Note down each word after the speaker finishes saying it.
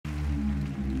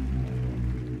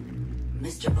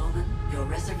Mr. Bowman, your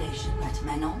reservation at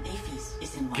Manon Afis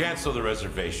is in one. Cancel the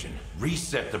reservation.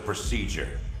 Reset the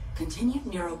procedure. Continued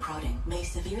neuroprodding may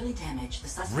severely damage the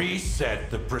suspect. Reset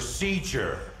the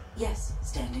procedure. Yes,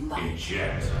 standing by.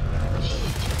 Eject.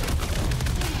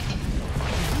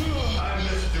 I'm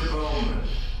Mr. Bowman.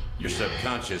 Your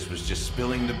subconscious was just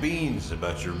spilling the beans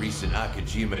about your recent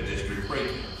Akajima district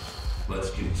break-in. Let's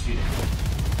continue.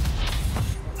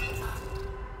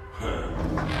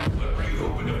 What are you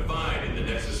hoping to find in the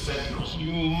Nexus Sentinels?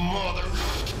 You mother...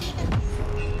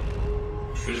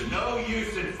 There's no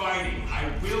use in fighting.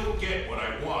 I will get what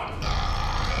I want.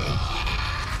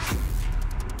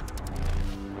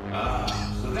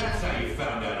 So that's how you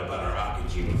found out about our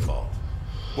Akajima vault.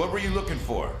 What were you looking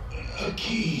for? A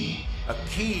key. A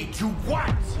key to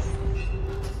what?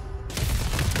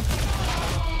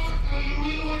 You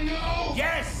really want to know?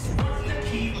 Yes! What's the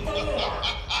key for?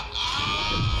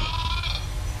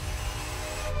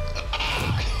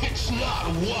 It's not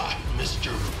what,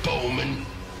 Mr. Bowman.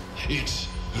 It's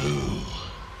who.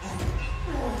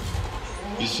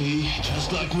 You see,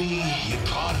 just like me, you're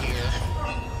caught here.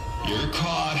 You're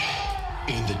caught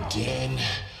in the den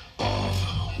of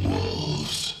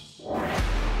wolves.